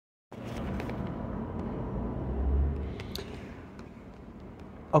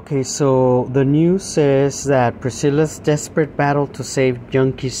Okay, so the news says that Priscilla's desperate battle to save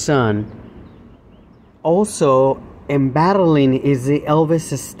Junkie's son. Also, embattling is the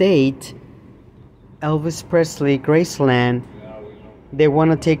Elvis estate, Elvis Presley, Graceland. They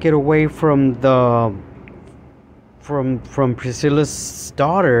want to take it away from from Priscilla's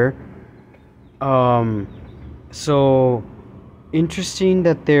daughter. So interesting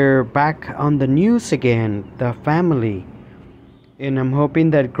that they're back on the news again, the family. And I'm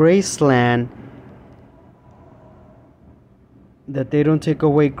hoping that Graceland, that they don't take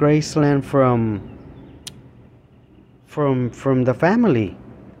away Graceland from the family,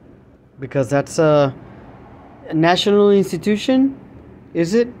 because that's a national institution,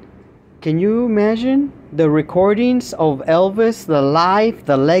 is it? Can you imagine the recordings of Elvis, the life,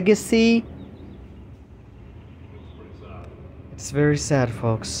 the legacy? It's very sad,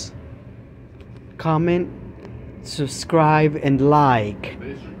 folks. Comment, subscribe, and like.